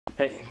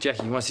Hey,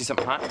 Jackie, you want to see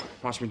something hot?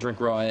 Watch me drink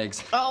raw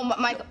eggs. Oh,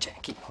 Michael.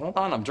 Jackie, hold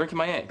on, I'm drinking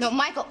my eggs. No,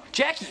 Michael.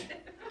 Jackie,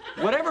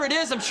 whatever it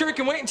is, I'm sure it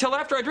can wait until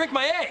after I drink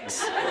my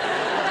eggs.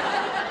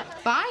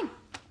 Fine.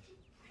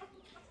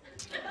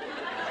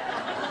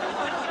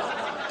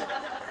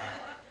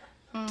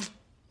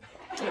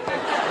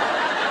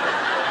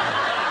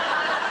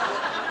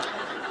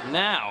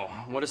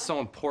 Now, what is so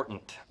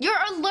important? You're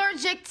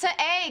allergic to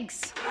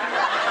eggs.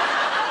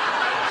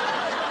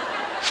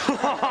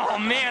 Oh,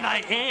 man,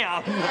 I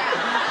am.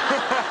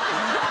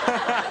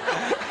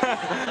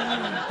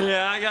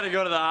 Yeah, I gotta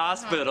go to the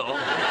hospital.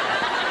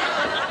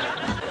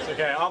 It's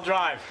okay, I'll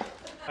drive.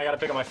 I gotta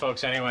pick up my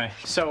folks anyway.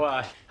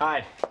 So,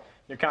 hi.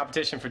 Your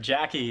competition for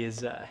Jackie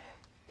is,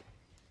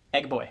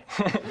 Egg Boy.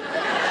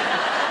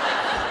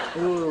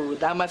 Ooh,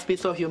 that must be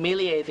so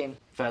humiliating.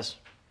 Fez,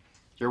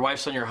 your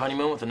wife's on your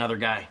honeymoon with another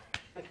guy.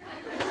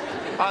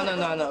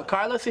 Oh, no.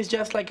 Carlos is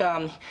just like,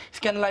 he's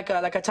kind of like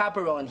a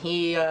chaperone.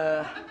 He,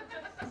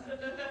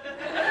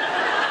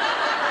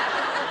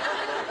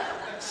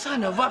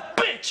 Son of a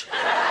bitch!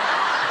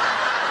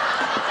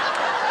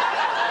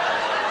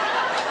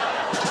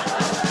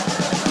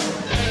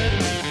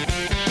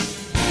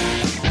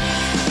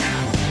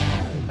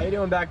 How you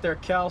doing back there,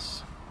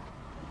 Kelso?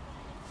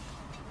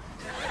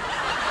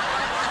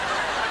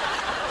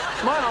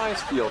 My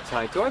eyes feel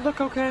tight. Do I look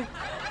okay?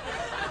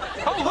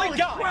 Oh my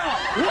God!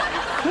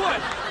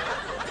 What?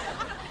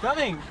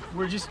 Nothing.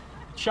 We're just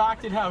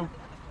shocked at how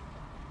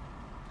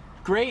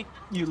great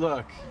you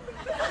look.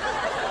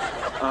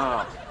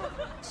 Oh,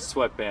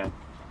 sweatband.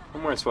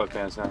 I'm wearing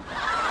sweatpants now.